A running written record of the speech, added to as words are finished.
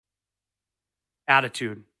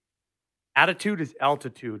Attitude. Attitude is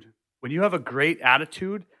altitude. When you have a great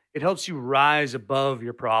attitude, it helps you rise above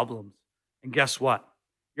your problems. And guess what?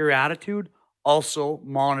 Your attitude also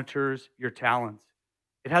monitors your talents.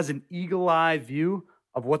 It has an eagle eye view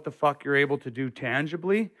of what the fuck you're able to do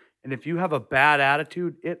tangibly. And if you have a bad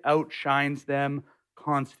attitude, it outshines them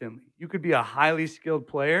constantly. You could be a highly skilled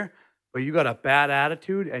player, but you got a bad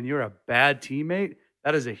attitude and you're a bad teammate.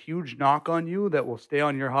 That is a huge knock on you that will stay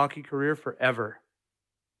on your hockey career forever.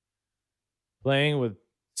 Playing with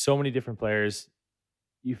so many different players,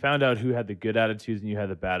 you found out who had the good attitudes and you had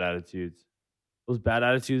the bad attitudes. Those bad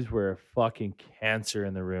attitudes were a fucking cancer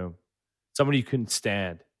in the room. Somebody you couldn't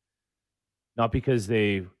stand. Not because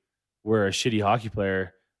they were a shitty hockey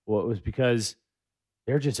player. Well, it was because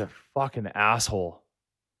they're just a fucking asshole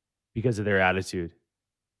because of their attitude.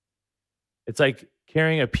 It's like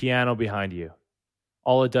carrying a piano behind you.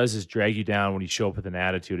 All it does is drag you down when you show up with an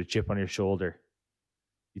attitude, a chip on your shoulder.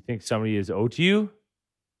 You think somebody is owed to you?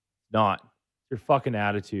 Not. It's your fucking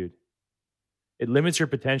attitude. It limits your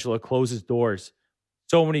potential. It closes doors.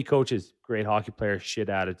 So many coaches, great hockey player, shit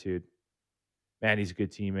attitude. Man, he's a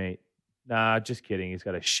good teammate. Nah, just kidding. He's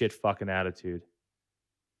got a shit fucking attitude.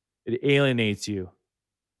 It alienates you.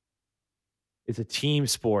 It's a team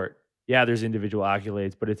sport. Yeah, there's individual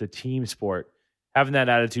accolades, but it's a team sport. Having that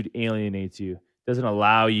attitude alienates you. Doesn't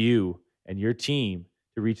allow you and your team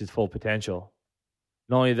to reach its full potential.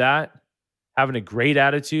 Not only that, having a great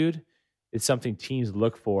attitude is something teams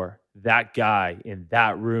look for. That guy in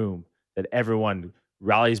that room that everyone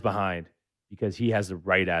rallies behind because he has the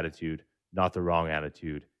right attitude, not the wrong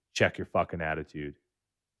attitude. Check your fucking attitude.